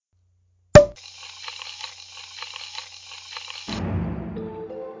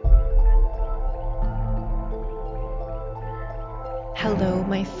Hello,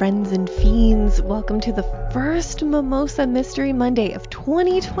 my friends and fiends. Welcome to the first Mimosa Mystery Monday of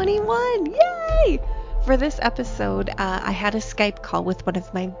 2021. Yay! For this episode, I had a Skype call with one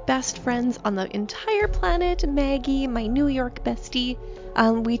of my best friends on the entire planet, Maggie, my New York bestie.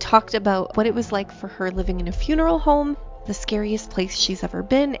 We talked about what it was like for her living in a funeral home, the scariest place she's ever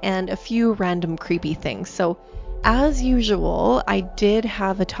been, and a few random creepy things. So, as usual, I did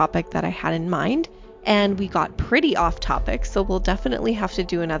have a topic that I had in mind. And we got pretty off topic, so we'll definitely have to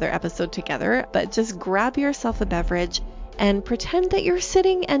do another episode together. But just grab yourself a beverage and pretend that you're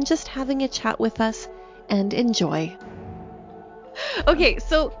sitting and just having a chat with us and enjoy. Okay,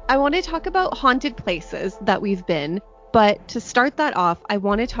 so I want to talk about haunted places that we've been. But to start that off, I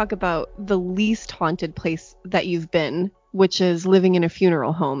want to talk about the least haunted place that you've been, which is living in a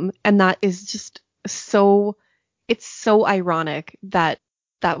funeral home. And that is just it's so ironic that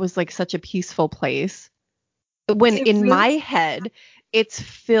was like such a peaceful place. When in my head, it's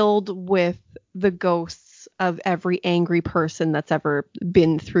filled with the ghosts of every angry person that's ever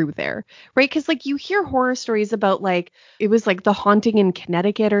been through there, right? Because like you hear horror stories about like, it was like The Haunting in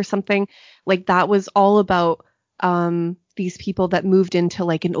Connecticut or something. Like that was all about these people that moved into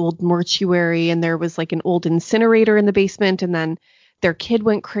like an old mortuary and there was like an old incinerator in the basement and then their kid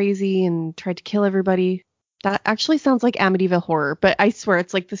went crazy and tried to kill everybody. That actually sounds like Amityville Horror, but I swear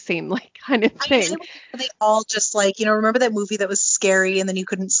it's like the same like kind of thing. They all just like, remember that movie that was scary and then you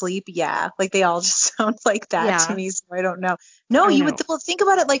couldn't sleep? Yeah, like they all just sound like that to me, so I don't know. No, well, think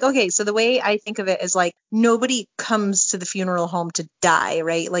about it like, okay, so the way I think of it is like nobody comes to the funeral home to die,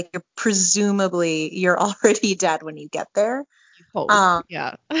 right? Like you're already dead when you get there.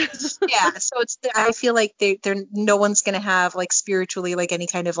 Yeah. Yeah, so I feel like they're no one's gonna have like spiritually like any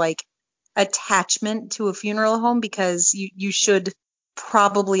kind of like attachment to a funeral home because you should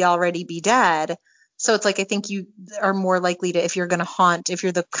probably already be dead. So it's like I think you are more likely to, if you're going to haunt, if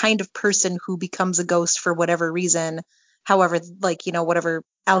you're the kind of person who becomes a ghost for whatever reason, however, like, whatever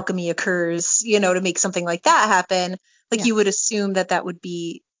alchemy occurs, to make something like that happen, like you would assume that would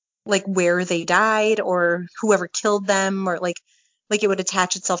be like where they died or whoever killed them, or like it would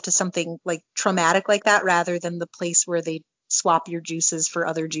attach itself to something like traumatic like that rather than the place where they swap your juices for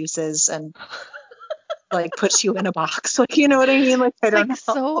other juices and like puts you in a box. Like, you know what I mean? Like, I don't know.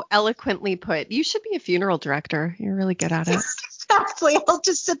 So eloquently put. You should be a funeral director. You're really good at it. Exactly. I'll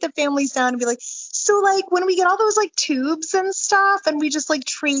just sit the families down and be like, so like when we get all those like tubes and stuff and we just like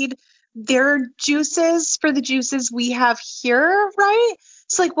trade their juices for the juices we have here, right?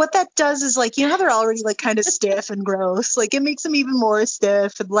 So like what that does is like, how they're already like kind of stiff and gross. Like it makes them even more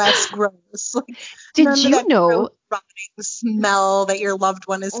stiff and less gross. Like did you know rotting smell that your loved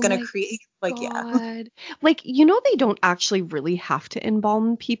one is going to create? Like, God. Like, they don't actually really have to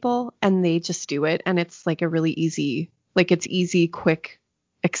embalm people and they just do it. And it's like a really easy, it's easy, quick,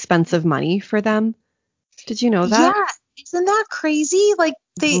 expensive money for them. Did you know that? Yeah. Isn't that crazy? Like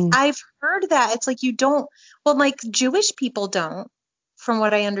I've heard that it's like like Jewish people don't, from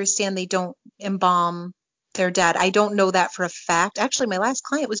what I understand, they don't embalm their dead. I don't know that for a fact. Actually, my last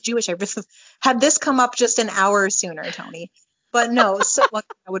client was Jewish. I had this come up just an hour sooner, Tony. But no, so that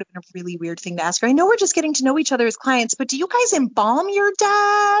would have been a really weird thing to ask her. I know we're just getting to know each other as clients, but do you guys embalm your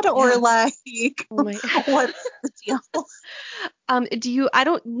dad or like what's the deal?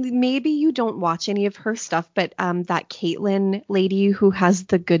 Maybe you don't watch any of her stuff, but that Caitlin lady who has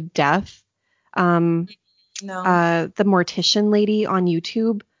The Good Death, No. The mortician lady on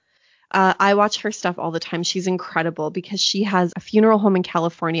YouTube. I watch her stuff all the time. She's incredible because she has a funeral home in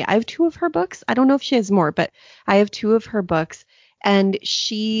California. I have 2 of her books. I don't know if she has more, but I have 2 of her books. And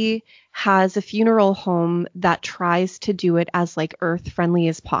she has a funeral home that tries to do it as like earth friendly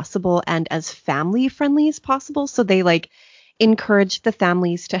as possible and as family friendly as possible. So they like encourage the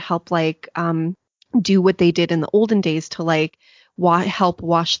families to help like do what they did in the olden days to like help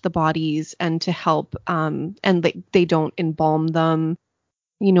wash the bodies and to help and they don't embalm them.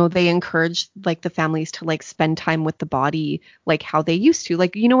 They encourage like the families to like spend time with the body like how they used to,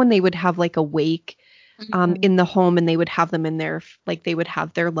 like when they would have like a wake in the home and they would have them in their, like they would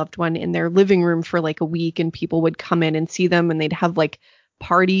have their loved one in their living room for like a week and people would come in and see them and they'd have like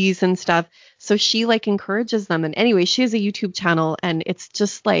parties and stuff. So she like encourages them. And anyway, she has a YouTube channel and it's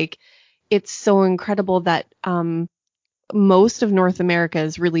just like, it's so incredible that most of North America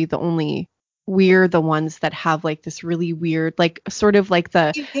is really we're the ones that have like this really weird, like sort of like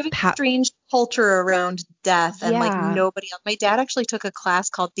the strange culture around death and like nobody else. My dad actually took a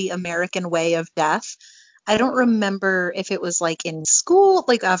class called The American Way of Death. I don't remember if it was like in school,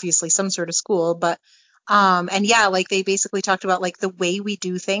 like obviously some sort of school, but and yeah, like they basically talked about like the way we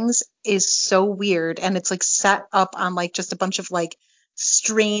do things is so weird and it's like set up on like just a bunch of like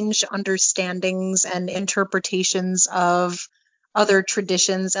strange understandings and interpretations of other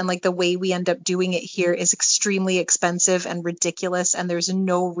traditions, and like the way we end up doing it here is extremely expensive and ridiculous, and there's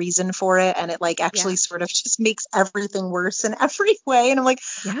no reason for it, and it like actually sort of just makes everything worse in every way. And I'm like,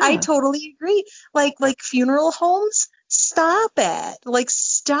 I totally agree. Like funeral homes, stop it. Like,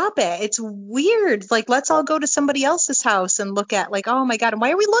 stop it. It's weird. Like, let's all go to somebody else's house and look at, like, oh my God, and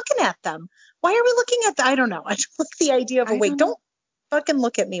why are we looking at them? Why are we looking at I don't know. I don't like the idea of don't fucking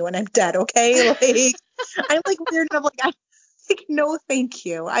look at me when I'm dead, okay? Like, I'm like weird enough, like, like, no, thank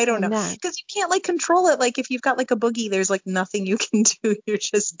you. I don't know. Because you can't like control it. Like, if you've got like a boogie, there's like nothing you can do. You're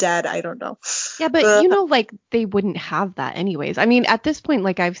just dead. I don't know. Yeah, but you know, like, they wouldn't have that anyways. I mean, at this point,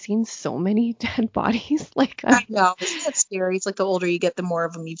 like, I've seen so many dead bodies. Like, I know. Isn't that scary? It's like the older you get, the more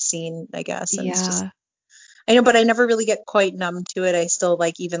of them you've seen, I guess. And it's just, yeah. I know, but I never really get quite numb to it. I still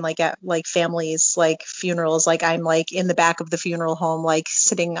like, even like at like families, like funerals, like I'm like in the back of the funeral home, like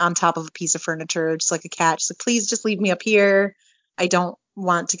sitting on top of a piece of furniture, just like a cat. Just like, please just leave me up here. I don't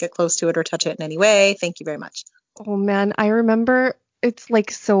want to get close to it or touch it in any way. Thank you very much. Oh man, I remember it's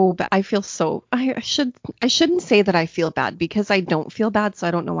like so bad. I feel so I shouldn't say that I feel bad because I don't feel bad, so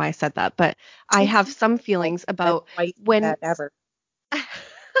I don't know why I said that, but I have some feelings about when ever.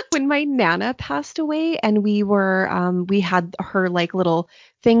 when my nana passed away and we had her like little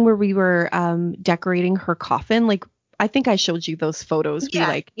thing where we were decorating her coffin. Like, I think I showed you those photos.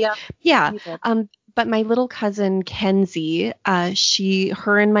 Yeah. But my little cousin Kenzie,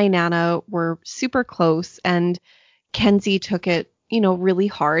 her and my nana were super close, and Kenzie took it, really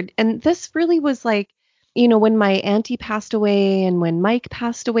hard. And this really was like, when my auntie passed away and when Mike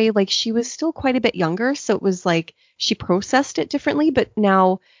passed away, like, she was still quite a bit younger. So it was like she processed it differently. But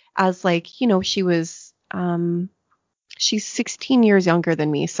now, as like, she's 16 years younger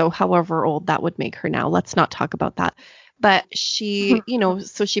than me. So however old that would make her now, let's not talk about that. But she,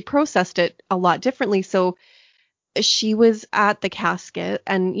 so she processed it a lot differently. So she was at the casket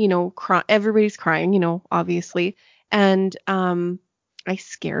and, everybody's crying, obviously. And I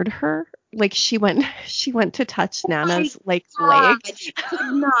scared her. Like, she went she went to touch Nana's like leg.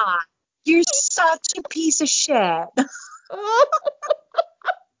 Nah, you're such a piece of shit.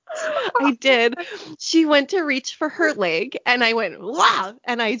 I did. She went to reach for her leg and I went, wow,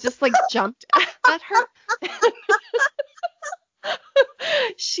 and I just like jumped at her.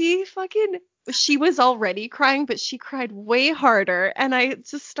 She was already crying, but she cried way harder. And I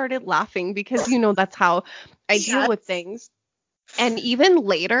just started laughing because, that's how I deal with things. And even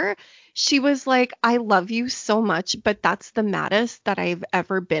later, she was like, I love you so much, but that's the maddest that I've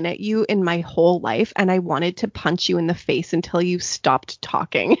ever been at you in my whole life. And I wanted to punch you in the face until you stopped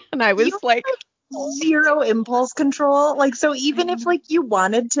talking. And I was like, zero impulse control. Like, so even if like you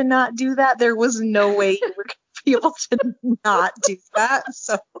wanted to not do that, there was no way you were going to be able to not do that.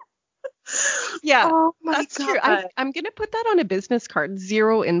 So yeah, oh my that's God. true. I'm going to put that on a business card.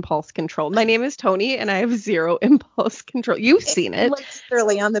 Zero impulse control. My name is Tony and I have zero impulse control. You've seen it. Like,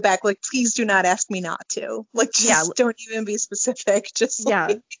 literally on the back, like, please do not ask me not to. Like, just don't even be specific. Just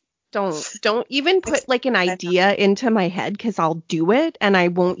like, don't even put like an idea into my head, because I'll do it and I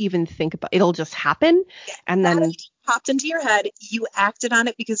won't even think about it. It'll just happen. And then it popped into your head. You acted on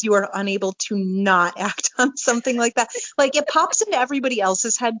it because you are unable to not act on something like that. Like, it pops into everybody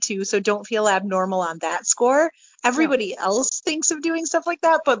else's head too. So don't feel abnormal on that score. Everybody else thinks of doing stuff like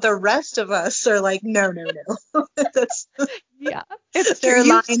that, but the rest of us are like, no. That's it's there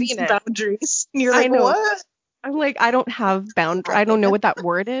true. are lines and boundaries. And you're like, what? I'm like, I don't have boundaries. I don't know what that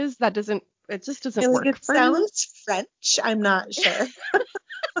word is. It just doesn't work for me. It sounds French. I'm not sure.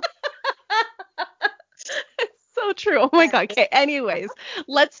 It's so true. Oh my God. Okay. Anyways,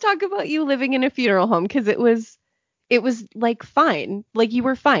 let's talk about you living in a funeral home, because it was like fine. Like, you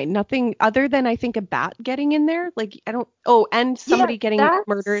were fine. Nothing other than, I think, a bat getting in there. Like, and somebody getting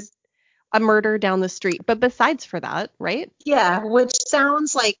murdered. A murder down the street. But besides for that, right? Yeah, which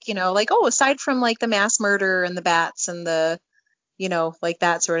sounds like, like, oh, aside from like the mass murder and the bats and the, like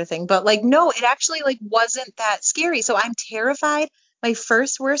that sort of thing. But like, no, it actually like wasn't that scary. So I'm terrified. My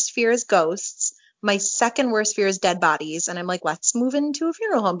first worst fear is ghosts. My second worst fear is dead bodies. And I'm like, let's move into a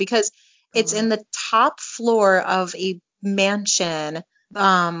funeral home because it's in the top floor of a mansion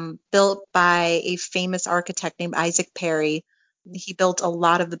built by a famous architect named Isaac Perry. He built a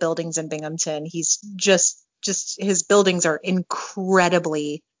lot of the buildings in Binghamton. He's just his buildings are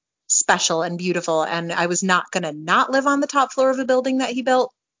incredibly special and beautiful. And I was not going to not live on the top floor of a building that he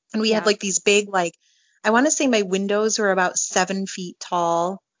built. And we had like these big, like, I want to say my windows were about 7 feet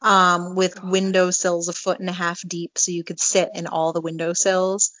tall, with windowsills 1.5 feet deep. So you could sit in all the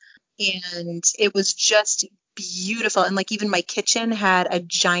windowsills. And it was just beautiful. And like even my kitchen had a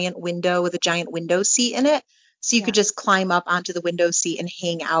giant window with a giant window seat in it. So you could Yeah. just climb up onto the window seat and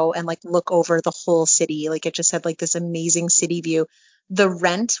hang out and like look over the whole city. Like it just had like this amazing city view. The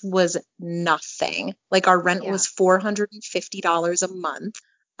rent was nothing. Like our rent Yeah. was $450 a month.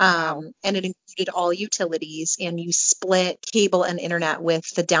 Wow. And it included all utilities, and you split cable and internet with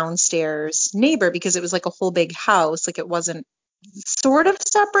the downstairs neighbor because it was like a whole big house. Like it wasn't sort of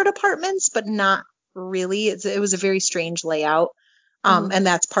separate apartments, but not really. It was a very strange layout. Hmm. And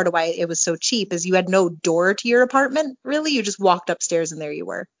that's part of why it was so cheap is you had no door to your apartment, really. You just walked upstairs and there you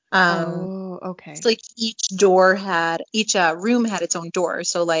were. Oh, okay. So like each room had its own door.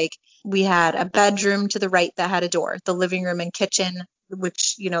 So like we had a bedroom to the right that had a door, the living room and kitchen,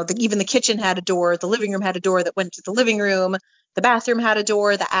 which, even the kitchen had a door, the living room had a door that went to the living room, the bathroom had a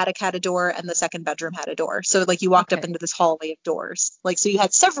door, the attic had a door, and the second bedroom had a door. So like you walked up Okay. into this hallway of doors. Like, so you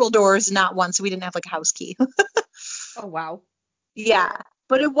had several doors, not one. So we didn't have like a house key. Oh, wow. Yeah.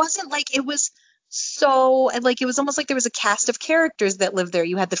 But it wasn't like it was so like it was almost like there was a cast of characters that lived there.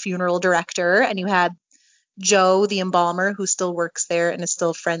 You had the funeral director and you had Joe, the embalmer, who still works there and is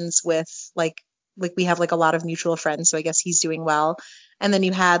still friends with like we have like a lot of mutual friends, so I guess he's doing well. And then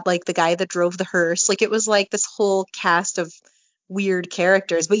you had like the guy that drove the hearse. Like it was like this whole cast of weird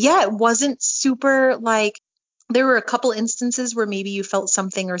characters. But yeah, it wasn't super like there were a couple instances where maybe you felt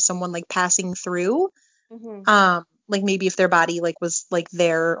something or someone like passing through. Hmm. Like maybe if their body like was like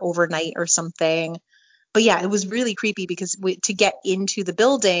there overnight or something. But yeah, it was really creepy because to get into the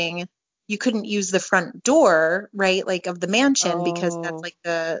building, you couldn't use the front door, right? Like of the mansion because that's Oh, like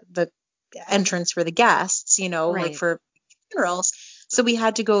the entrance for the guests, like right. for funerals. So we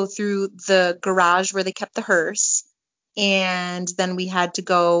had to go through the garage where they kept the hearse, and then we had to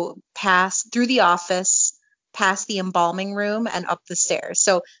go pass through the office, past the embalming room, and up the stairs.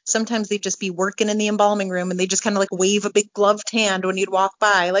 So sometimes they'd just be working in the embalming room and they just kind of like wave a big gloved hand when you'd walk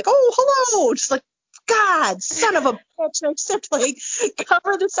by, like, oh, hello, just like, God, son of a bitch. I just like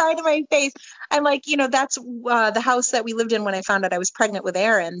cover the side of my face. And like, that's the house that we lived in when I found out I was pregnant with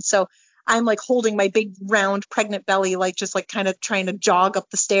Aaron. So I'm like holding my big round pregnant belly, like just like kind of trying to jog up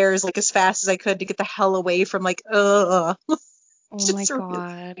the stairs like as fast as I could to get the hell away from like, Oh my just really.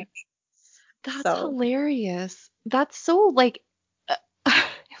 God. That's So hilarious. That's so like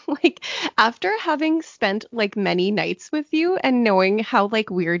like after having spent like many nights with you and knowing how like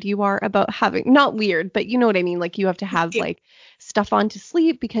weird you are about having not weird, but you know what I mean, like you have to have yeah, like stuff on to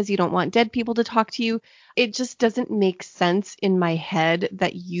sleep because you don't want dead people to talk to you. It just doesn't make sense in my head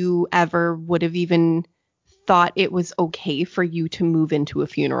that you ever would have even thought it was okay for you to move into a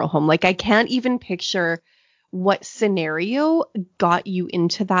funeral home. Like I can't even picture what scenario got you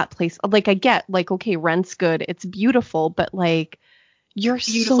into that place. Like I get like okay, rent's good, it's beautiful, but like you're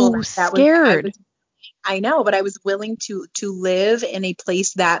beautiful. so That was scared. I know, but I was willing to live in a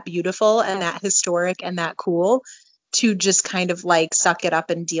place that beautiful and that historic and that cool to just kind of like suck it up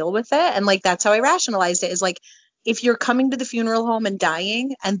and deal with it. And like that's how I rationalized it is like if you're coming to the funeral home and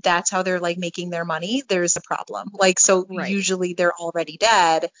dying and that's how they're like making their money, there's a problem. Like so Right. usually they're already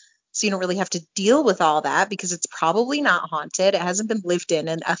dead. So you don't really have to deal with all that because it's probably not haunted. It hasn't been lived in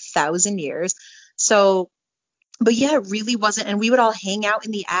 1,000 years. So but yeah, it really wasn't. And we would all hang out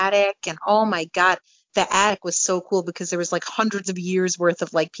in the attic. And oh my God, the attic was so cool because there was like hundreds of years worth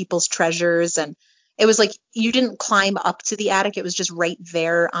of like people's treasures. And it was like you didn't climb up to the attic, it was just right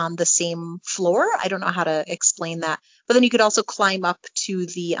there on the same floor. I don't know how to explain that. But then you could also climb up to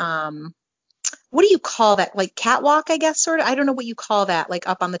the, what do you call that? Like catwalk, I guess, sort of. I don't know what you call that, like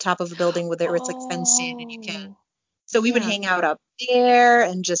up on the top of a building where it's like fenced in and you can. Oh, So we would yeah. hang out up there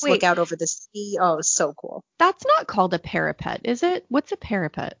and just look Wait, out over the sea. Oh, it was so cool. that's not called a parapet, is it? What's a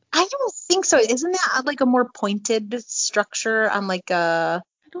parapet? I don't think so. Isn't that like a more pointed structure on like a?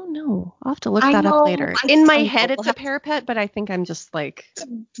 I don't know. I'll have to look I that up know. later. In my I head, know. We'll it's a have parapet, but I think I'm to just like,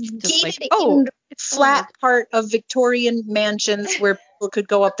 gated oh, in it's flat gold. part of Victorian mansions where people could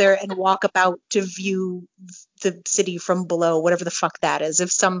go up there and walk about to view the city from below, whatever the fuck that is.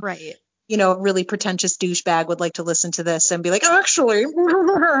 If some Right. really pretentious douchebag would like to listen to this and be like, actually,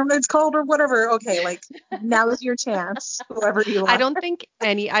 it's called or whatever. Okay, like now is your chance, whoever you are. I don't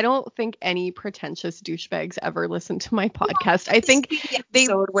think any pretentious douchebags ever listen to my podcast. I This think would be the they,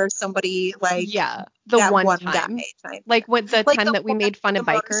 episode where somebody like yeah, the that one one guy, time, kind like what the like time the that we one made fun with of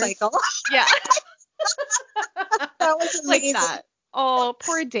the bikers. motorcycle. Yeah. That was Like amazing. that. Oh,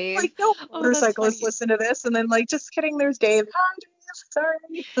 poor Dave. Like no Oh, that's motorcyclists funny. listen to this, and then like just kidding. There's Dave. Hi, Dave.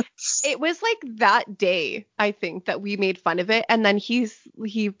 Sorry. It was like that day, I think, that we made fun of it. And then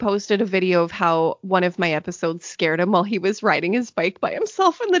he posted a video of how one of my episodes scared him while he was riding his bike by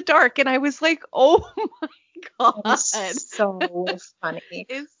himself in the dark. And I was like, oh my God. It's so funny.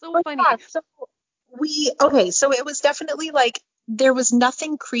 It's so But funny. yeah, so it was definitely like there was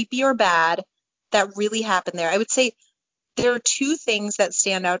nothing creepy or bad that really happened there. I would say there are two things that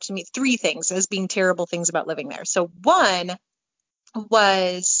stand out to me, three things as being terrible things about living there. So one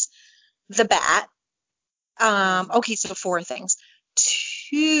was the bat. Okay, so four things.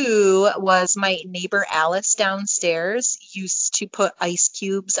 Two was my neighbor Alice downstairs used to put ice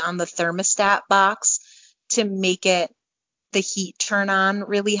cubes on the thermostat box to make it the heat turn on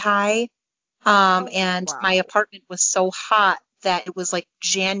really high. And my apartment was so hot that it was like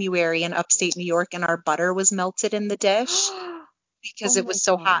January in upstate New York and our butter was melted in the dish because it was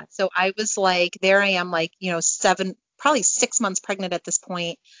so hot. So I was like, there I am, like, probably 6 months pregnant at this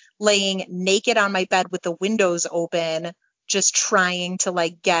point, laying naked on my bed with the windows open, just trying to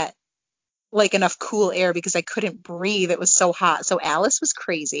like get like enough cool air because I couldn't breathe. It was so hot. So Alice was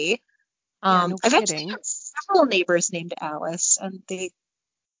crazy. No I've actually kidding. had several neighbors named Alice, and they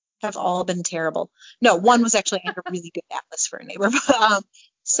have all been terrible. No, one was actually I had a really good Alice for a neighbor.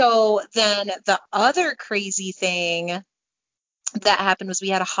 So then the other crazy thing that happened was we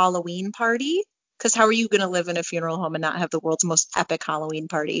had a Halloween party. Because how are you going to live in a funeral home and not have the world's most epic Halloween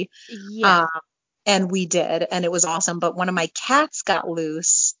party? Yeah. And we did, and it was awesome. But one of my cats got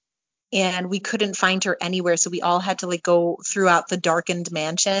loose, and we couldn't find her anywhere, so we all had to like go throughout the darkened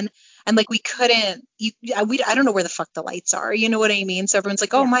mansion, and like we couldn't I don't know where the fuck the lights are, you know what I mean? So everyone's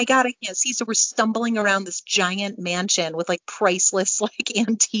like, oh my god, I can't see. So we're stumbling around this giant mansion with like priceless like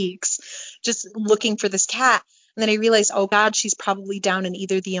antiques, just looking for this cat. And then I realized, oh god, she's probably down in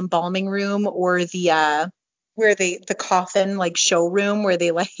either the embalming room or the where the coffin like showroom where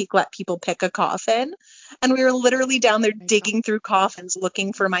they like let people pick a coffin. And we were literally down there digging through coffins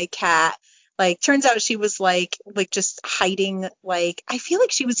looking for my cat. Like, turns out she was like just hiding. Like, I feel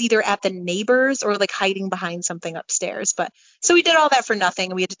like she was either at the neighbors or like hiding behind something upstairs. But so we did all that for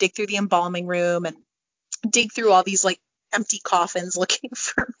nothing. We had to dig through the embalming room and dig through all these like empty coffins looking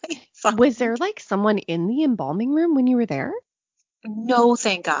for my fucking. Was there like someone in the embalming room when you were there? No,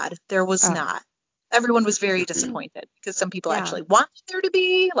 thank God. There was Oh. not. Everyone was very disappointed because some people Yeah. actually wanted there to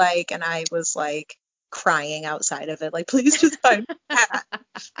be, like, and I was like crying outside of it, like, please just find my cat.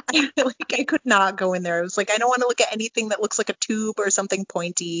 Like, I could not go in there. I was like, I don't want to look at anything that looks like a tube or something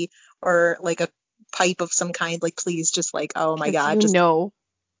pointy or like a pipe of some kind. Like, please just like, oh my 'Cause God, just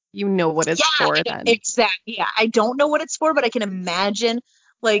you know what it's for then. exactly. Yeah, I don't know what it's for, but I can imagine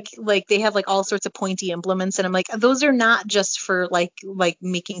like they have like all sorts of pointy implements, and I'm like, those are not just for like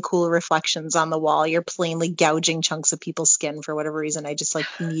making cool reflections on the wall. You're plainly gouging chunks of people's skin for whatever reason. I just like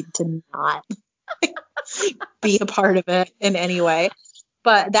need to not be a part of it in any way.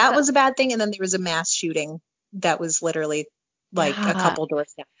 But that was a bad thing. And then there was a mass shooting that was literally like a Yeah. couple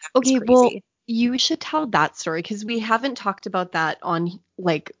doors down. That was Okay, crazy. well, you should tell that story because we haven't talked about that on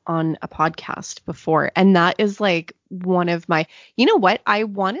a podcast before. And that is like one of my, you know what? I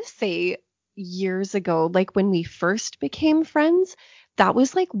want to say years ago, like when we first became friends, that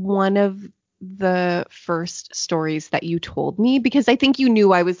was like one of the first stories that you told me because I think you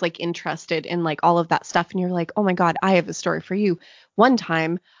knew I was like interested in like all of that stuff. And you're like, oh my God, I have a story for you. One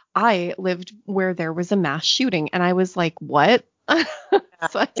time I lived where there was a mass shooting and I was like, what?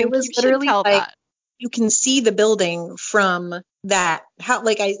 So I It think was you should literally tell like that. you can see the building from that. How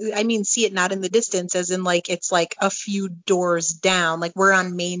like I mean see it not in the distance as in like it's like a few doors down. Like we're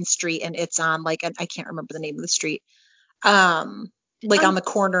on Main Street and it's on like I can't remember the name of the street. Like on the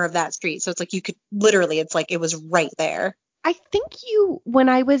corner of that street. So it's like you could literally it's like it was right there. I think when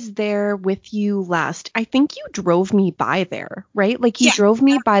I was there with you last, I think you drove me by there, right? Like you Yeah. drove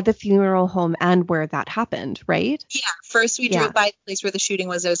me by the funeral home and where that happened, right? Yeah. First we Yeah. drove by the place where the shooting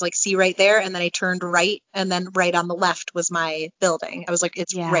was. I was like, see right there, and then I turned right, and then right on the left was my building. I was like,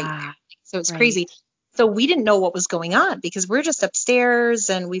 it's right there. So it's crazy. So we didn't know what was going on because we're just upstairs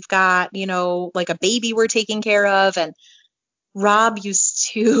and we've got, like a baby we're taking care of. And Rob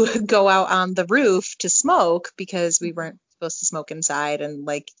used to go out on the roof to smoke because we weren't supposed to smoke inside. And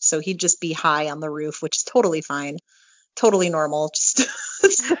like, so he'd just be high on the roof, which is totally fine, totally normal. Just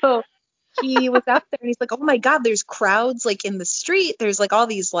so he was out there and he's like, oh my God, there's crowds like in the street. There's like all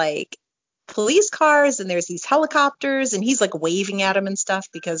these like police cars and there's these helicopters and he's like waving at him and stuff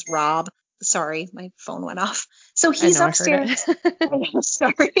because Rob, sorry, my phone went off. So he's upstairs.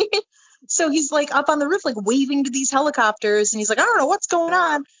 Sorry. So he's like up on the roof, like waving to these helicopters and he's like, I don't know what's going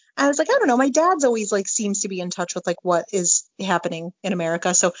on. I was like, I don't know. My dad's always like seems to be in touch with like what is happening in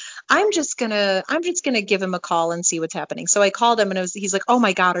America. So I'm just gonna give him a call and see what's happening. So I called him and he's like, oh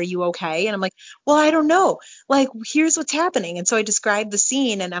my God, are you okay? And I'm like, well, I don't know. Like, here's what's happening. And so I described the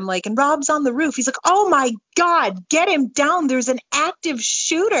scene and I'm like, and Rob's on the roof. He's like, oh my God, get him down. There's an active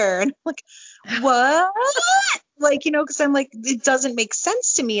shooter. And I'm like, what? Like, because I'm like, it doesn't make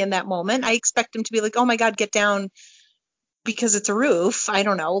sense to me in that moment. I expect him to be like, oh my God, get down because it's a roof. I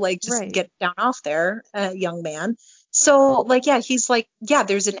don't know, like just Right. get down off there, young man. So like, yeah, he's like, yeah,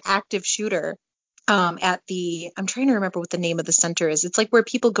 there's an active shooter at I'm trying to remember what the name of the center is. It's like where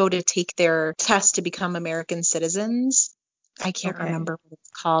people go to take their test to become American citizens. I can't Okay. remember what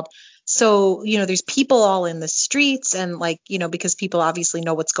it's called. So, there's people all in the streets and like, because people obviously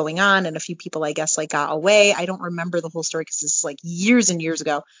know what's going on and a few people, I guess, like got away. I don't remember the whole story because this is like years and years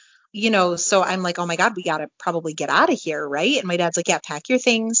ago. So I'm like, oh my God, we got to probably get out of here, right? And my dad's like, yeah, pack your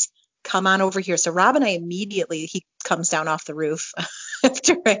things, come on over here. So Rob and I immediately, he comes down off the roof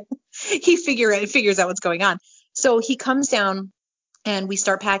after he figures out what's going on. So he comes down and we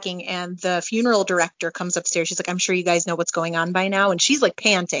start packing and the funeral director comes upstairs. She's like, I'm sure you guys know what's going on by now. And she's like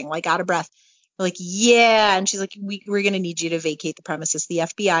panting, like out of breath. We're like, yeah. And she's like, we're going to need you to vacate the premises. The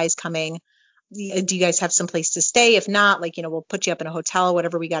FBI is coming. Do you guys have some place to stay? If not, like, we'll put you up in a hotel,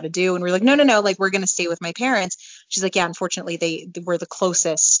 whatever we got to do. And we're like, no, like, we're going to stay with my parents. She's like, yeah, unfortunately, they were the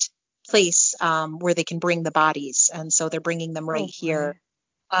closest place where they can bring the bodies. And so they're bringing them right Oh here.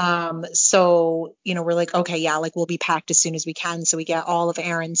 boy. So, we're like, okay, yeah, like we'll be packed as soon as we can. So we get all of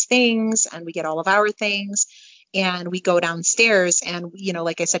Aaron's things and we get all of our things and we go downstairs and,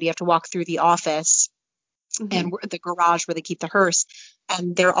 like I said, you have to walk through the office Hmm. and the garage where they keep the hearse,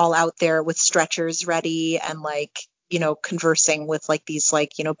 and they're all out there with stretchers ready and like, conversing with like these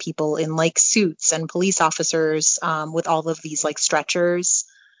like, people in like suits and police officers, with all of these like stretchers.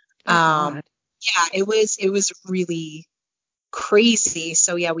 Oh Um, God. yeah, it was really crazy.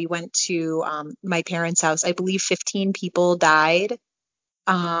 So yeah, we went to my parents' house. I believe 15 people died.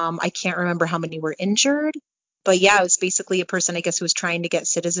 I can't remember how many were injured, but yeah, it was basically a person, I guess, who was trying to get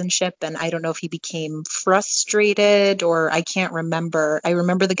citizenship. And I don't know if he became frustrated or I can't remember. I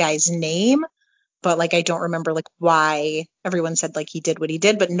remember the guy's name, but like, I don't remember like why everyone said like he did what he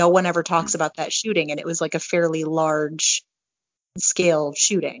did, but no one ever talks about that shooting. And it was like a fairly large scale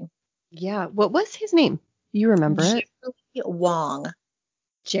shooting. Yeah. What was his name? You remember it? Jiverly Wong.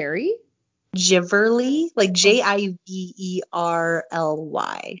 Jerry? Jiverly, like Oh, Jiverly.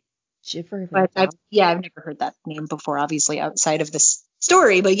 Jiverly. But Wow. I've never heard that name before, obviously outside of this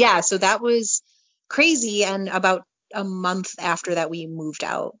story. But yeah, so that was crazy. And about a month after that, we moved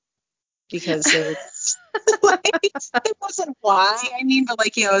out because it was like, it wasn't why. I mean, but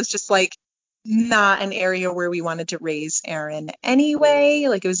like, it's just like not an area where we wanted to raise Aaron anyway.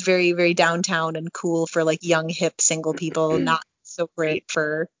 Like it was very, very downtown and cool for like young, hip, single people, not so great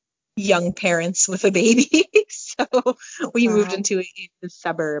for young parents with a baby. So we moved Wow. into the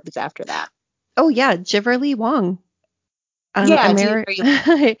suburbs after that. Oh yeah, Jiverly Wong. Yeah, are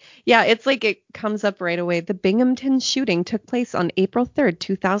you? Yeah, it's like it comes up right away. The Binghamton shooting took place on April 3rd,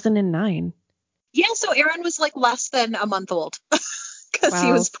 2009. Yeah, so Aaron was like less than a month old because he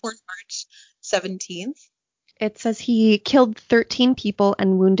Wow. was born March 17th. It says he killed 13 people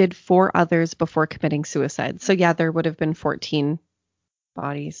and wounded 4 others before committing suicide. So yeah, there would have been 14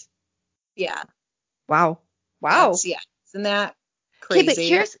 bodies. Yeah, Wow. Wow. yeah. Isn't that Okay, but crazy?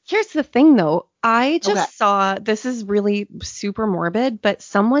 here's the thing though. I Okay. just saw, this is really super morbid, but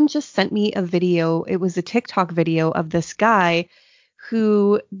someone just sent me a video. It was a TikTok video of this guy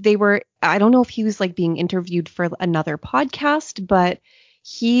who I don't know if he was like being interviewed for another podcast, but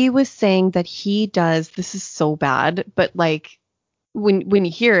he was saying that this is so bad, but like when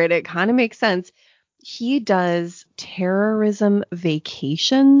you hear it, it kind of makes sense. He does terrorism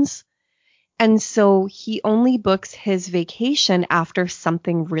vacations. And so he only books his vacation after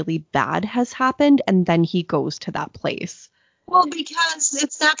something really bad has happened, and then he goes to that place. Well, because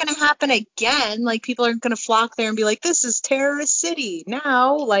it's not going to happen again. Like people aren't going to flock there and be like, "This is terrorist city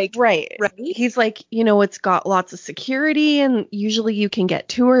now." Like, Right. right? He's like, it's got lots of security, and usually you can get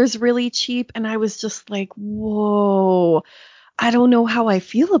tours really cheap. And I was just like, whoa, I don't know how I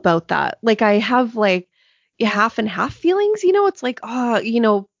feel about that. Like, I have like half and half feelings, it's like, oh,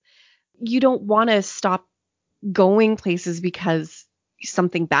 you don't want to stop going places because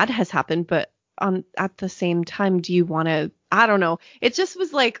something bad has happened, but at the same time, do you want to? I don't know. It just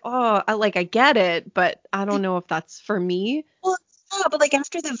was like, oh, I get it, but I don't know if that's for me. Well, yeah, but like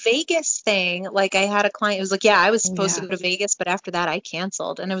after the Vegas thing, like I had a client who was like, "Yeah, I was Oh supposed to yeah. go to Vegas, but after that, I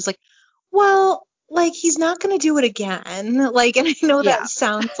canceled." And I was like, "Well." like, he's not going to do it again. Like, and I know Yeah. that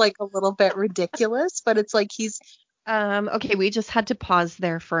sounds like a little bit ridiculous, but it's like Okay, we just had to pause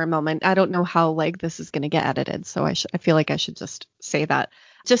there for a moment. I don't know how like this is going to get edited, so I feel like I should just say that.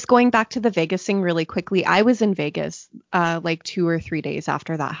 Just going back to the Vegas thing really quickly. I was in Vegas like 2 or 3 days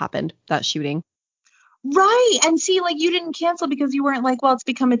after that happened, that shooting. right. And see, like, you didn't cancel because you weren't like, well, it's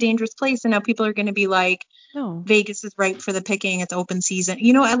become a dangerous place. And now people are going to be like, No. Vegas is ripe for the picking. It's open season.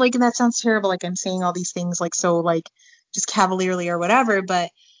 You know, and like, and that sounds terrible. Like, I'm saying all these things like so, like, just cavalierly or whatever. But,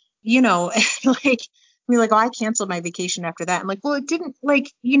 you know, like, you're like, oh, I canceled my vacation after that. I'm like, well, it didn't,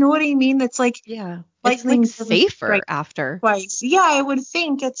 like, you know what I mean? That's like, Yeah. It's like lightning doesn't safer strike after. twice. Yeah, I would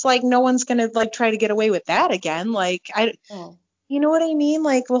think it's like no one's going to like try to get away with that again. Like, Oh. you know what I mean?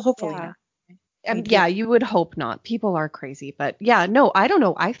 Like, well, hopefully Yeah. not. I do. Yeah, you would hope not. People are crazy, but yeah, no, I don't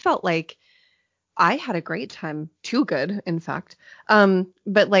know. I felt like I had a great time, too good, in fact.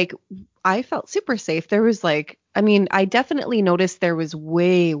 But like I felt super safe. There was like, I mean, I definitely noticed there was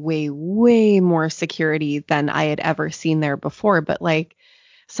way, way, way more security than I had ever seen there before. But like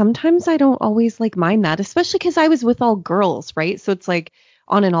sometimes I don't always like mind that, especially because I was with all girls, right? So it's like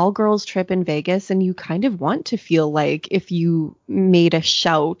on an all girls trip in Vegas, and you kind of want to feel like if you made a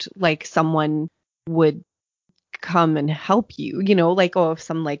shout, like someone would come and help you, like, oh, if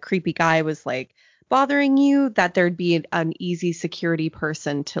some like creepy guy was like bothering you, that there'd be an easy security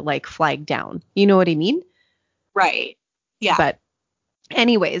person to like flag down. You know what I mean? Right. Yeah. But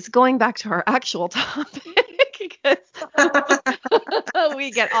anyways, going back to our actual topic, because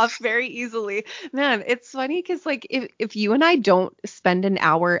we get off very easily. Man, it's funny because like if you and I don't spend an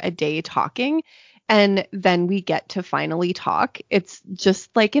hour a day talking and then we get to finally talk, it's just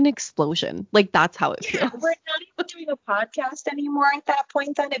like an explosion. Like that's how it Yeah, feels. we're not even doing a podcast anymore at that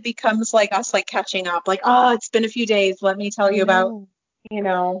point. Then it becomes like us like catching up. Like, oh, it's been a few days. Let me tell I you about, know. you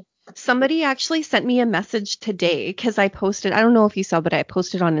know. Somebody actually sent me a message today because I posted, I don't know if you saw, but I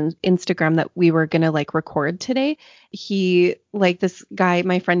posted on Instagram that we were going to like record today. He, like this guy,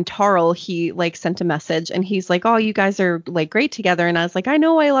 my friend Tarl, he like sent a message and he's like, oh, you guys are like great together. And I was like, I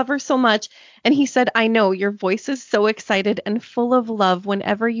know, I love her so much. And he said, I know your voice is so excited and full of love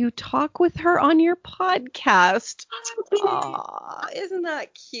whenever you talk with her on your podcast. Aw, isn't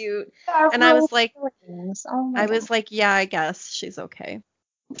that cute? And I Several was like, things. Oh my God. yeah, I guess she's okay.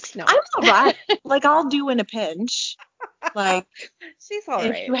 No. I'm all right. Like, I'll do in a pinch. Like, She's all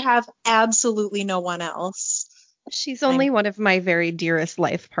if you right. have absolutely no one else. She's I'm only one of my very dearest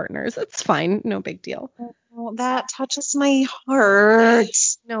life partners. It's fine. No big deal. oh, that touches my heart.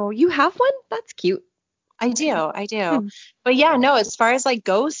 No, you have one? That's cute. I do, I do. Hmm. But yeah, no, as far as like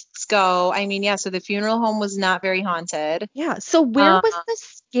ghosts go, I mean, yeah, so the funeral home was not very haunted. Yeah. So where Um, was the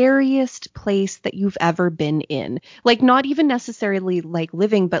scariest place that you've ever been in? Like not even necessarily like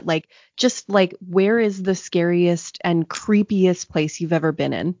living, but like just like where is the scariest and creepiest place you've ever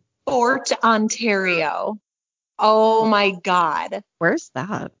been in? Fort Ontario. Oh my God. Where's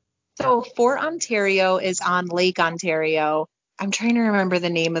that? So Fort Ontario is on Lake Ontario. I'm trying to remember the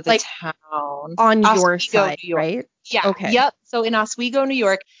name of the Like town. on your Oswego, side, New York. right? Yeah, Okay. yep. So in Oswego, New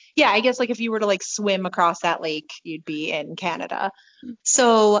York. Yeah, I guess like if you were to like swim across that lake, you'd be in Canada.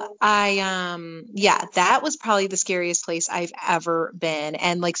 So yeah, that was probably the scariest place I've ever been.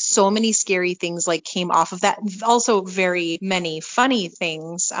 And like so many scary things like came off of that. Also very many funny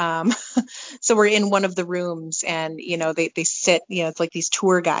things. So we're in one of the rooms and they sit, it's like these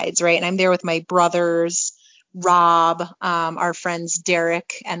tour guides, right? And I'm there with my brothers, Rob, our friends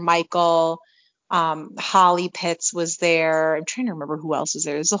Derek and Michael. Holly Pitts was there. I'm trying to remember who else was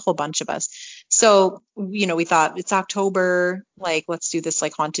there. There's a whole bunch of us. So, we thought it's October, like, let's do this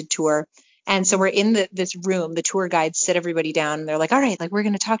like haunted tour. And so we're in this room, the tour guides sit everybody down and they're like, all right, like we're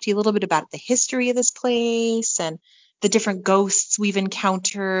going to talk to you a little bit about the history of this place and the different ghosts we've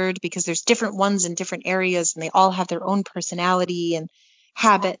encountered because there's different ones in different areas and they all have their own personality and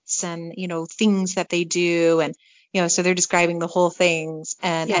habits and, things that they do. And so they're describing the whole things.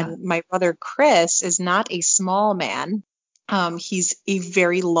 Yeah. And my brother Chris is not a small man. He's a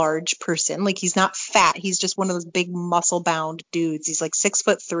very large person. Like he's not fat. He's just one of those big muscle bound dudes. He's like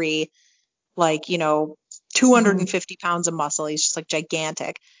 6'3", like, 250 pounds of muscle. He's just like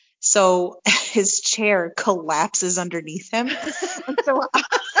gigantic. So his chair collapses underneath him. And so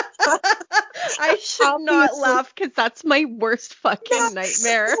I should not obviously, laugh because that's my worst fucking yes.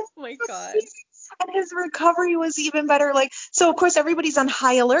 nightmare. Oh my God. And his recovery was even better. Like, so of course everybody's on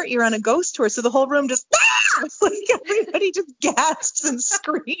high alert. You're on a ghost tour, so the whole room just like everybody just gasps and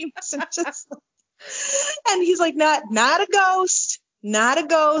screams and just. And he's like, not a ghost, not a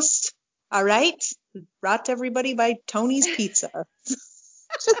ghost. All right, brought to everybody by Tony's Pizza.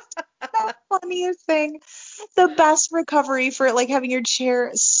 Just so funny. funniest thing. The best recovery for like having your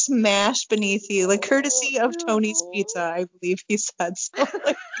chair smashed beneath you, like courtesy of Tony's Pizza, I believe he said. So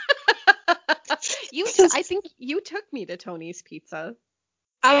like, I think you took me to Tony's Pizza.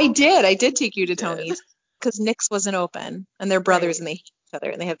 I did take you to You did. Tony's because Nick's wasn't open and they're brothers Right. and they hate each other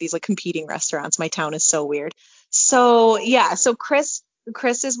and they have these like competing restaurants. My town is so weird. So yeah, so Chris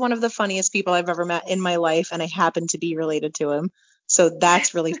is one of the funniest people I've ever met in my life, and I happen to be related to him. So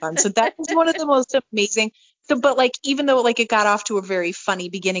that's really fun. So that was one of the most amazing. So, but like, even though like it got off to a very funny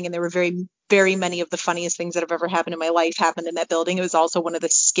beginning and there were very, very many of the funniest things that have ever happened in my life happened in that building, it was also one of the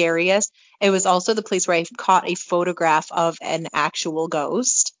scariest. It was also the place where I caught a photograph of an actual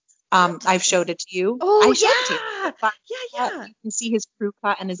ghost. I've showed it to you. Oh, I showed it to you. yeah. Yeah. You can see his crew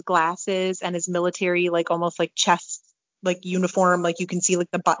cut and his glasses and his military, like almost like chest, like uniform. Like you can see like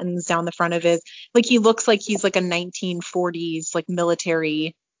the buttons down the front of his, like he looks like he's like a 1940s like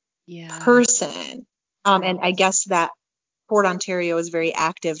military Yeah. person. And I guess that Fort Ontario was very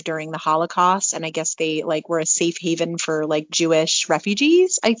active during the Holocaust, and I guess they like were a safe haven for like Jewish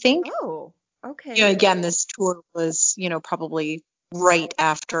refugees, I think. Oh, okay. You know, again, this tour was, you know, probably right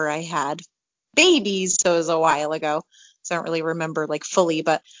after I had babies, so it was a while ago. So I don't really remember like fully,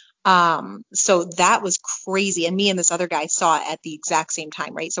 but so that was crazy. And me and this other guy saw it at the exact same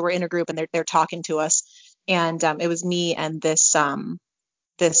time, right? So we're in a group and they're talking to us, and it was me and this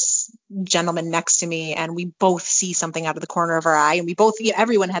gentleman next to me, and we both see something out of the corner of our eye, and we both, yeah,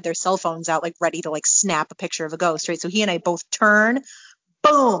 everyone had their cell phones out like ready to like snap a picture of a ghost, right? So he and I both turn,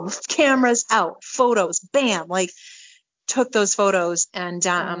 boom, cameras out, photos, bam, like took those photos, and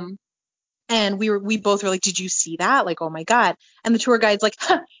we both were like, did you see that? Like, oh my God. And the tour guide's like,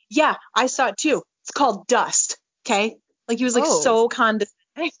 huh, yeah, I saw it too. It's called dust. Okay. Like he was like so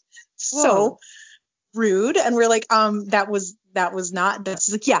condescending, so rude. And we're like, that was not dust.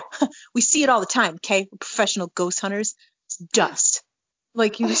 He's like, yeah, we see it all the time. Okay. We're professional ghost hunters. It's dust.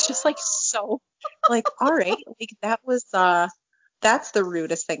 Like he was just like so like, all right, like that's the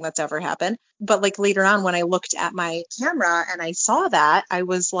rudest thing that's ever happened. But like later on when I looked at my camera and I saw that, I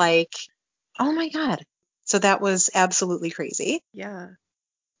was like, oh my God. So that was absolutely crazy. Yeah.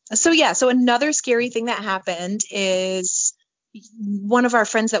 So yeah, so another scary thing that happened is one of our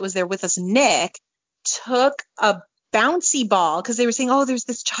friends that was there with us, Nick, took a bouncy ball because they were saying, oh, there's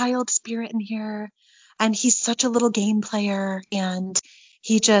this child spirit in here and he's such a little game player, and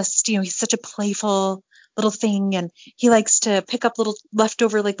he just, you know, he's such a playful little thing, and he likes to pick up little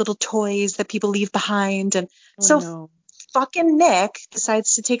leftover like little toys that people leave behind. And so fucking Nick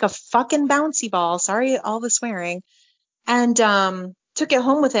decides to take a fucking bouncy ball, sorry all the swearing, and took it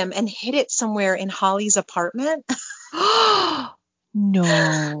home with him and hid it somewhere in Holly's apartment. No.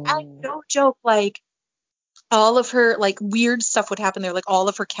 And no joke, like all of her like weird stuff would happen there. Like all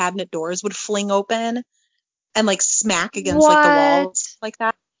of her cabinet doors would fling open and like smack against like the walls like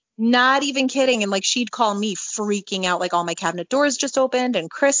that. Not even kidding. And like she'd call me freaking out, like all my cabinet doors just opened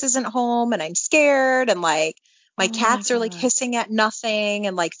and Chris isn't home and I'm scared, and like my cats are like hissing at nothing,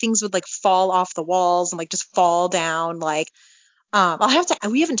 and like things would like fall off the walls and like just fall down. Like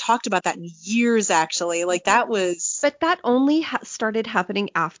we haven't talked about that in years actually. Like that was. But that only started happening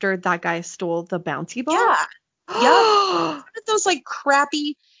after that guy stole the bouncy ball? Yeah. Yep. Those like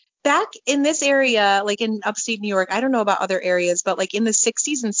crappy, back in this area, like in upstate New York, I don't know about other areas, but like in the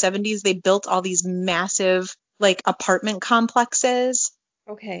 60s and 70s, they built all these massive like apartment complexes,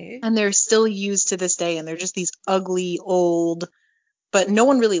 Okay. and they're still used to this day. And they're just these ugly old, but no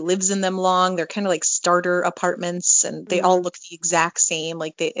one really lives in them long. They're kind of like starter apartments, and they all look the exact same.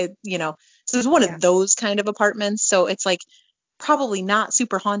 Like you know, so there's one of those kind of apartments. So it's like probably not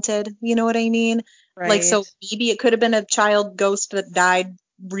super haunted. You know what I mean? Right. Like, so maybe it could have been a child ghost that died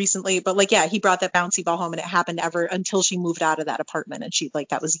recently, but like, yeah, he brought that bouncy ball home, and it happened ever until she moved out of that apartment. And she, like,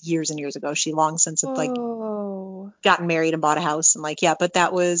 that was years and years ago. She long since had like gotten married and bought a house, and like, yeah, but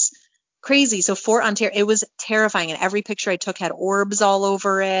that was crazy. So Fort Ontario, it was terrifying. And every picture I took had orbs all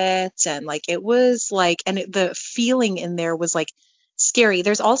over it. And like, it was like, and the feeling in there was like scary.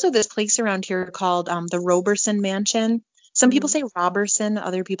 There's also this place around here called the Roberson Mansion. Some people say Roberson,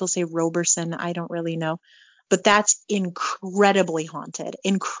 other people say Roberson. I don't really know. But that's incredibly haunted.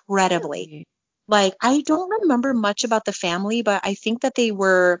 Incredibly. Really? Like, I don't remember much about the family, but I think that they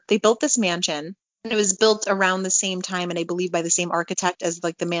built this mansion, and it was built around the same time, and I believe by the same architect as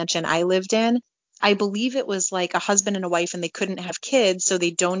like the mansion I lived in. I believe it was like a husband and a wife, and they couldn't have kids, so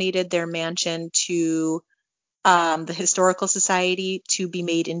they donated their mansion to the Historical Society to be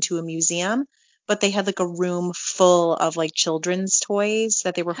made into a museum. But they had like a room full of like children's toys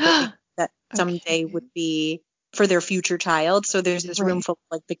that they were hoping that someday would be for their future child. So there's this room Right. full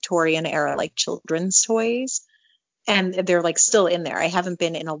of like Victorian era like children's toys, and they're like still in there. I haven't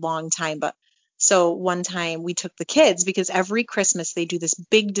been in a long time, but so one time we took the kids because every Christmas they do this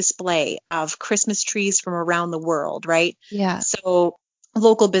big display of Christmas trees from around the world, right? Yeah. So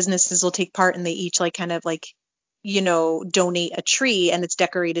local businesses will take part and they each like kind of like, donate a tree, and it's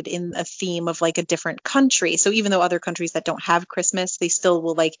decorated in a theme of like a different country. So even though other countries that don't have Christmas, they still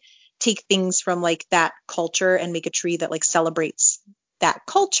will like take things from like that culture and make a tree that like celebrates that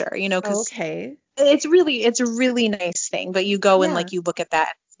culture, because Okay. it's a really nice thing. But you go and Yeah. like you look at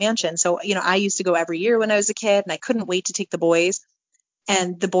that mansion. So, I used to go every year when I was a kid, and I couldn't wait to take the boys.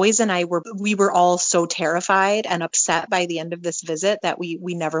 And the boys and we were all so terrified and upset by the end of this visit that we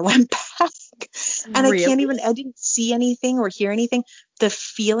never went back. And Really? I didn't see anything or hear anything. The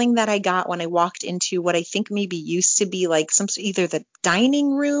feeling that I got when I walked into what I think maybe used to be like either the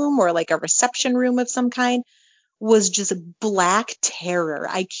dining room or like a reception room of some kind was just black terror.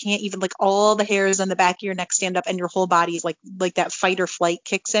 I can't even, like, all the hairs on the back of your neck stand up and your whole body is like that fight or flight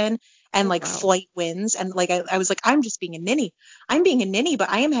kicks in, and Oh, like wow. flight wins. And like, I was like, I'm just being a ninny. I'm being a ninny, but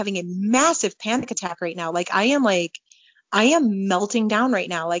I am having a massive panic attack right now. I am melting down right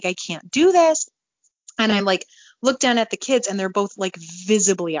now. Like, I can't do this. And I'm like, look down at the kids and they're both like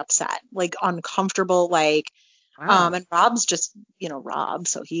visibly upset, like uncomfortable, like, Wow. and Rob's just, Rob,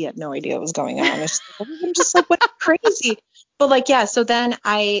 so he had no idea what was going on. It's just like, I'm just like, what crazy. But like, yeah, so then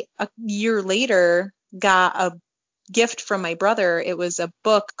a year later, got a gift from my brother. It was a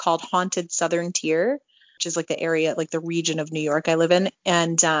book called Haunted Southern Tier, which is like the area, like the region of New York I live in.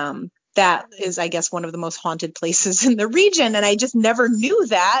 And that is, I guess, one of the most haunted places in the region. And I just never knew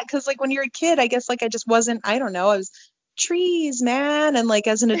that because, like, when you're a kid, I guess, like, I just wasn't, I don't know, I was trees, man. And like,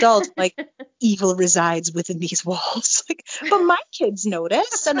 as an adult, like, evil resides within these walls. Like, but my kids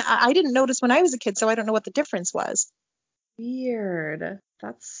noticed, and I didn't notice when I was a kid, so I don't know what the difference was. Weird.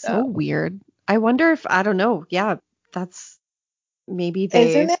 That's so So, weird. I wonder if, I don't know. Yeah, that's maybe isn't they,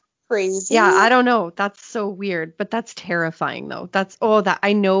 it yeah, crazy? I don't know. That's so weird, but that's terrifying though. That's, oh, that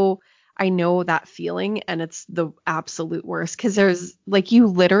I know that feeling and it's the absolute worst because there's like you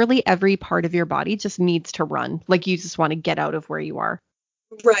literally every part of your body just needs to run. Like you just want to get out of where you are.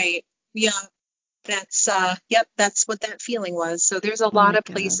 Right. Yeah. That's what that feeling was. So there's a Oh lot my of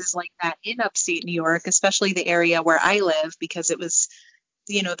God. places like that in upstate New York, especially the area where I live, because it was,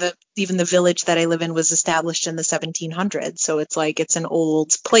 even the village that I live in was established in the 1700s. So it's like it's an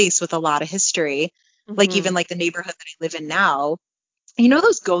old place with a lot of history. Like Hmm. even like the neighborhood that I live in now,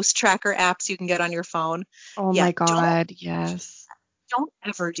 those ghost tracker apps you can get on your phone? Oh Yeah, my God. Yes. don't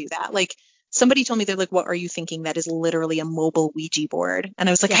ever do that. Like, somebody told me, they're like, what are you thinking? That is literally a mobile Ouija board. And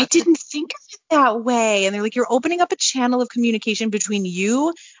I was like, I Yes. didn't think of it that way. And they're like, you're opening up a channel of communication between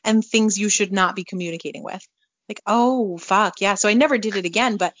you and things you should not be communicating with. Like, oh, fuck. Yeah. So I never did it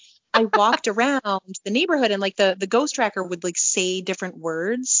again, but I walked around the neighborhood and like the ghost tracker would like say different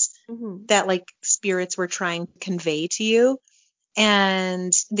words Hmm. that like spirits were trying to convey to you.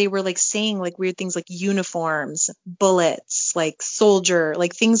 And they were like saying like weird things like uniforms, bullets, like soldier,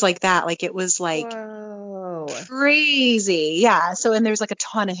 like things like that. Like, it was like Whoa. crazy. Yeah. So, and there's like a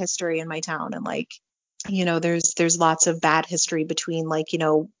ton of history in my town, and like, there's lots of bad history between like,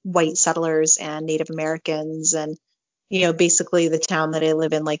 white settlers and Native Americans. And basically the town that I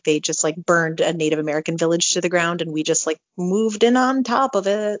live in, like, they just like burned a Native American village to the ground and we just like moved in on top of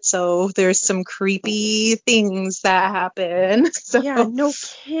it. So there's some creepy things that happen. So Yeah, no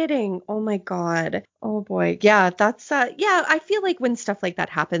kidding. Oh my God. Oh boy. Yeah, that's yeah, I feel like when stuff like that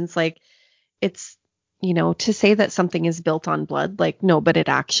happens, like it's, to say that something is built on blood, like no, but it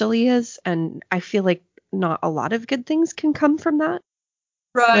actually is. And I feel like not a lot of good things can come from that.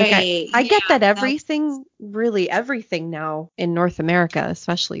 Like right. I Yeah. get that That's everything, really everything now in North America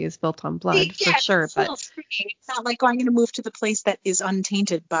especially is built on blood for yeah, it's sure, a but full thing. It's not like, oh, I'm going to move to the place that is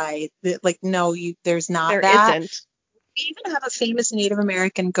untainted by the, like, no, there's not there that. isn't. We even have a famous Native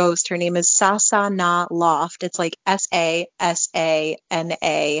American ghost. Her name is Sasa Na Loft. It's like Sasana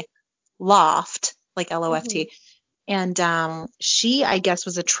Loft, like Hmm. Loft. And she, I guess,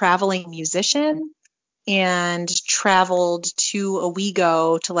 was a traveling musician and traveled to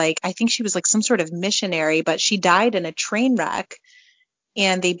Owego to, like, I think she was like some sort of missionary, but she died in a train wreck.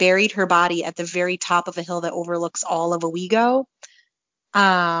 And they buried her body at the very top of a hill that overlooks all of Owego,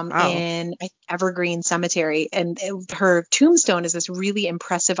 Wow. in Evergreen Cemetery. And her tombstone is this really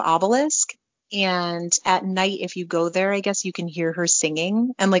impressive obelisk. And at night, if you go there, I guess you can hear her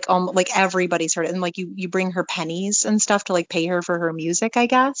singing, and like everybody's heard it. And like you bring her pennies and stuff to like pay her for her music, I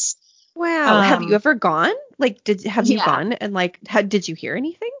guess. Wow. Have you Um, ever gone? Like have you yeah, gone and like did you hear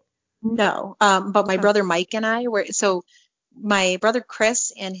anything? No. But my brother Mike and I were, so my brother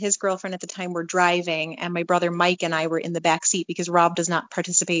Chris and his girlfriend at the time were driving, and my brother Mike and I were in the back seat because Rob does not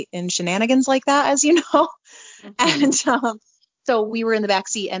participate in shenanigans like that, as you know. And so we were in the back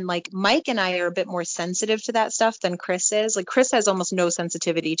seat, and like Mike and I are a bit more sensitive to that stuff than Chris is. Like Chris has almost no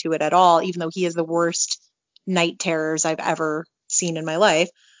sensitivity to it at all, even though he has the worst night terrors I've ever seen in my life.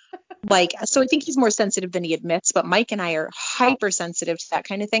 Like, so I think he's more sensitive than he admits, but Mike and I are hypersensitive to that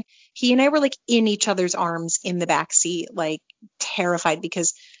kind of thing. He and I were like in each other's arms in the back seat, like terrified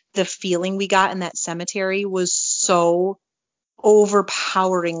because the feeling we got in that cemetery was so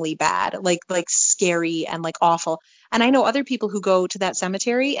overpoweringly bad, like scary and like awful. And I know other people who go to that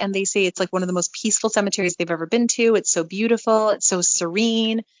cemetery and they say it's like one of the most peaceful cemeteries they've ever been to. It's so beautiful. It's so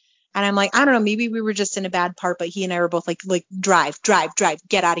serene. And I'm like, I don't know, maybe we were just in a bad part, but he and I were both like drive,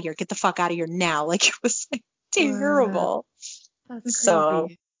 get out of here, get the fuck out of here now. Like it was like terrible. That's So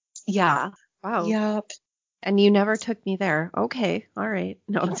crazy. yeah. Wow. Yep. And you never took me there. Okay. All right.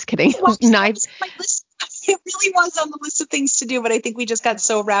 No, I'm just kidding. It was Nice. my list. It really was on the list of things to do, but I think we just got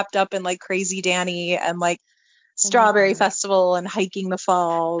so wrapped up in like Crazy Danny and like Strawberry Festival and hiking the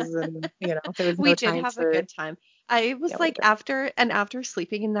falls, and there was We no did time have a for good time. I was yeah, like after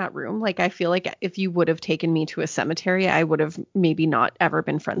sleeping in that room, like I feel like if you would have taken me to a cemetery, I would have maybe not ever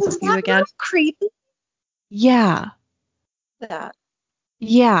been friends was with you that again. not creepy? Yeah. That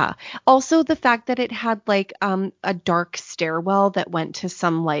Yeah. Also the fact that it had like a dark stairwell that went to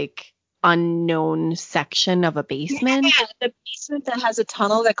some like unknown section of a basement. yeah, the basement that has a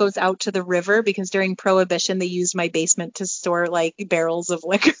tunnel that goes out to the river because during Prohibition they used my basement to store like barrels of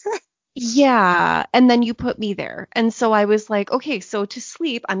liquor. Yeah, and then you put me there. And so I was like, okay, so to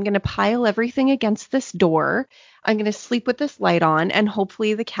sleep, I'm going to pile everything against this door. I'm going to sleep with this light on, and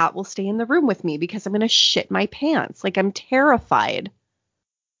hopefully the cat will stay in the room with me because I'm going to shit my pants. Like, I'm terrified.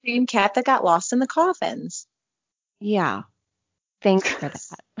 Same cat that got lost in the coffins. Yeah, thanks for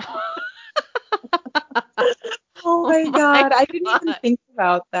that. Oh my Oh my God. I didn't even God. think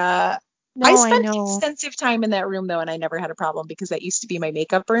about that. I No, I spent know. extensive time in that room though, and I never had a problem because that used to be my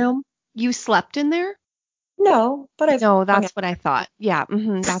makeup room. You slept in there? No, but I've No, hung that's what I thought. Yeah,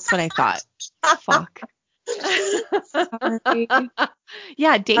 that's what I thought. out. Fuck. Sorry.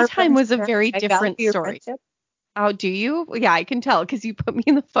 Yeah, Our daytime was a friendship. very I value different your story. friendship. Oh, do you? Yeah, I can tell because you put me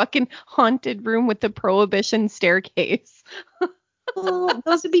in the fucking haunted room with the Prohibition staircase. Well,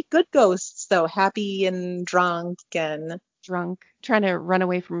 those would be good ghosts though, happy and drunk and Drunk, trying to run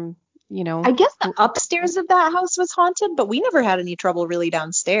away from, I guess the who. upstairs of that house was haunted, but we never had any trouble really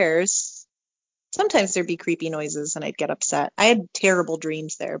downstairs. Sometimes there'd be creepy noises and I'd get upset. I had terrible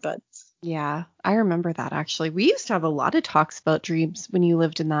dreams there, but Yeah, I remember that actually. We used to have a lot of talks about dreams when you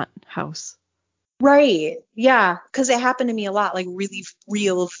lived in that house. right. Yeah, because it happened to me a lot, like really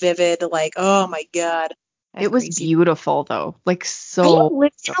real vivid, like, oh my God. I It have was crazy. beautiful though, like I have so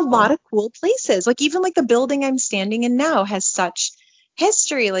lived in a beautiful. lot of cool places. Like even like the building I'm standing in now has such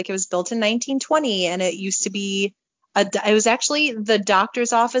history. Like it was built in 1920 and it used to be it was actually the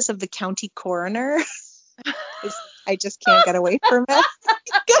doctor's office of the county coroner. 'Cause I just can't get away from it.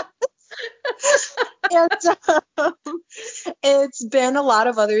 And it's been a lot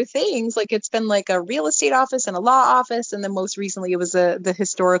of other things. Like it's been like a real estate office and a law office, and then most recently it was the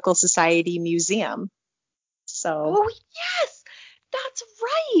Historical Society Museum. So Oh, yes, that's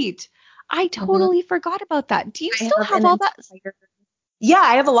right. I mhm. totally forgot about that. Do you I still have have an all that? entire yeah,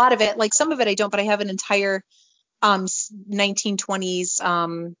 I have a lot of it. Like some of it I don't, but I have an entire 1920s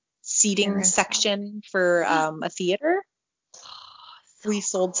seating Carousel. section for a theater. So We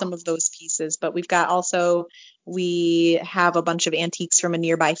sold cool. some of those pieces, but we have a bunch of antiques from a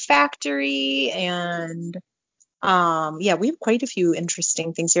nearby factory and yeah, we have quite a few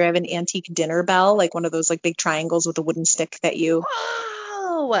interesting things here. I have an antique dinner bell, like one of those like big triangles with a wooden stick that you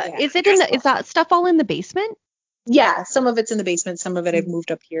Wow. yeah. Is that stuff all in the basement? Yeah, some of it's in the basement, some of it I've Mm.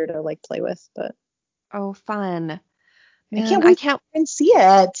 moved up here to like play with, but Oh, fun. I Man, can't I wait can't. and see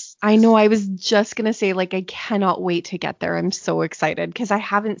it. I know I was just gonna say, like, I cannot wait to get there. I'm so excited because I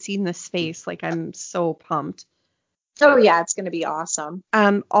haven't seen this space. Like, I'm so pumped. Oh yeah, it's gonna be awesome.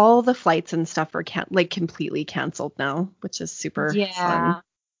 All the flights and stuff are like completely canceled now, which is super fun. Yeah.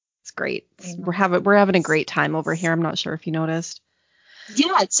 It's great. I We're having a great time over here. I'm not sure if you noticed.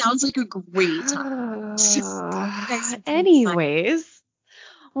 Yeah, it sounds like a great time. You guys are doing fun. Anyways,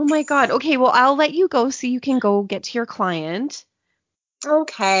 oh my God. Okay, well, I'll let you go so you can go get to your client.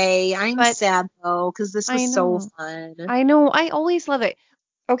 Okay, I'm But sad though, because this I was so know, fun. I know, I always love it.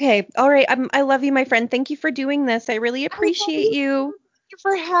 Okay, all right. I love you, my friend. Thank you for doing this. I really I love appreciate you. you. Thank you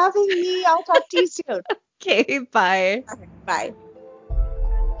for having me. I'll talk to you soon. Okay, bye. Okay, bye.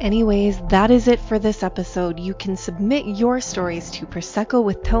 Anyways, that is it for this episode. You can submit your stories to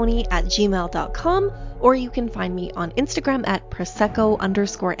proseccowithtony@gmail.com, or you can find me on Instagram at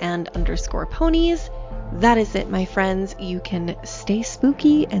prosecco_and_ponies. That is it, my friends. You can stay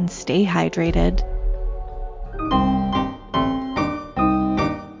spooky and stay hydrated.